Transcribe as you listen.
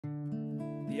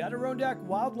The Adirondack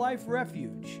Wildlife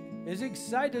Refuge is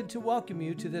excited to welcome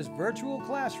you to this virtual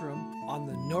classroom on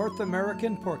the North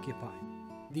American Porcupine.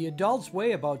 The adults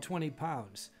weigh about 20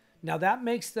 pounds. Now that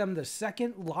makes them the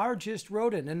second largest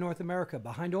rodent in North America,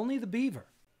 behind only the beaver.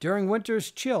 During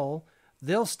winter's chill,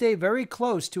 they'll stay very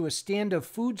close to a stand of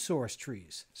food source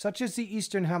trees, such as the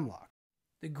eastern hemlock.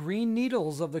 The green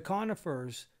needles of the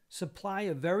conifers supply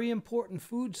a very important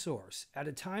food source at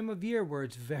a time of year where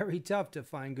it's very tough to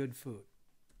find good food.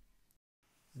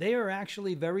 They are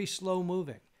actually very slow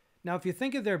moving. Now, if you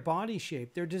think of their body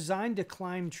shape, they're designed to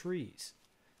climb trees.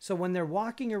 So when they're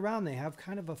walking around, they have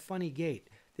kind of a funny gait.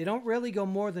 They don't really go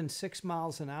more than 6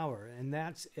 miles an hour, and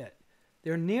that's it.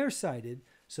 They're nearsighted,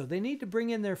 so they need to bring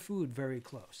in their food very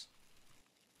close.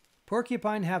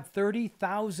 Porcupine have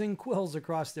 30,000 quills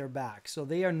across their back, so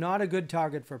they are not a good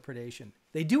target for predation.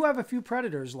 They do have a few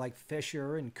predators like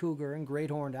fisher and cougar and great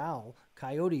horned owl,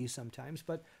 coyotes sometimes,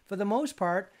 but for the most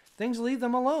part, things leave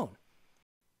them alone.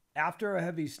 After a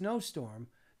heavy snowstorm,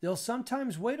 they'll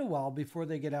sometimes wait a while before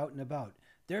they get out and about.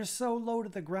 They're so low to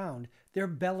the ground, their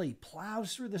belly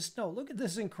plows through the snow. Look at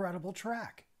this incredible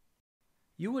track.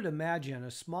 You would imagine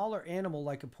a smaller animal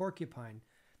like a porcupine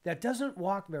that doesn't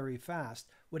walk very fast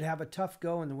would have a tough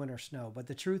go in the winter snow, but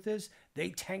the truth is they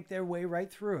tank their way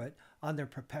right through it on their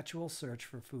perpetual search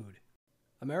for food.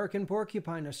 American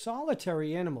porcupine are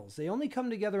solitary animals. They only come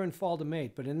together in fall to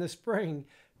mate, but in the spring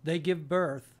they give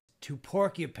birth to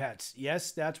porcupets.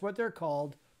 Yes, that's what they're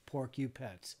called,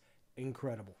 porcupets.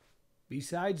 Incredible.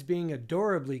 Besides being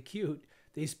adorably cute,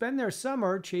 they spend their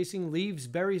summer chasing leaves,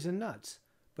 berries, and nuts.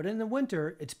 But in the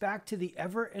winter, it's back to the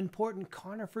ever-important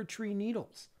conifer tree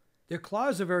needles. Their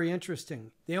claws are very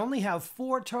interesting. They only have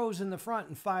 4 toes in the front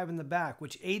and 5 in the back,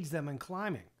 which aids them in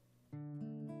climbing.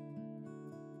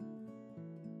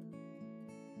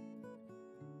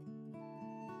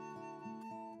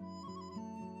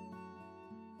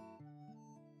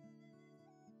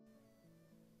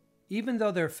 Even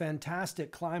though they're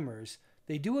fantastic climbers,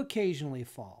 they do occasionally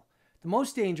fall. The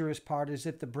most dangerous part is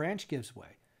if the branch gives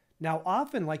way. Now,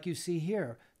 often, like you see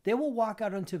here, they will walk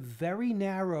out onto very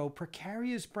narrow,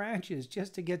 precarious branches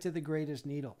just to get to the greatest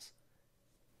needles.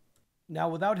 Now,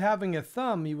 without having a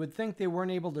thumb, you would think they weren't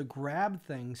able to grab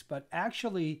things, but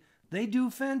actually, they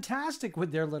do fantastic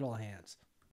with their little hands.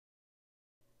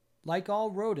 Like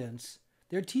all rodents,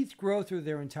 their teeth grow through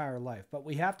their entire life, but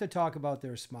we have to talk about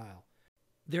their smile.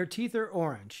 Their teeth are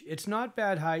orange. It's not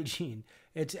bad hygiene.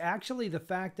 It's actually the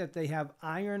fact that they have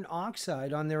iron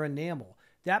oxide on their enamel.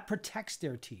 That protects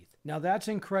their teeth. Now that's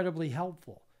incredibly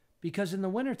helpful because in the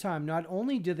wintertime, not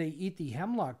only do they eat the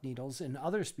hemlock needles and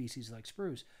other species like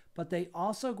spruce, but they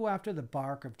also go after the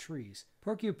bark of trees.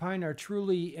 Porcupine are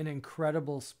truly an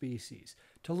incredible species.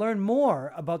 To learn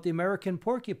more about the American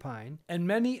porcupine and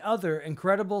many other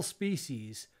incredible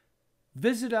species,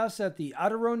 visit us at the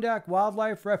Adirondack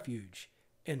Wildlife Refuge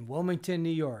in Wilmington, New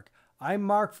York. I'm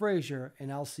Mark Frazier,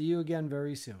 and I'll see you again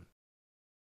very soon.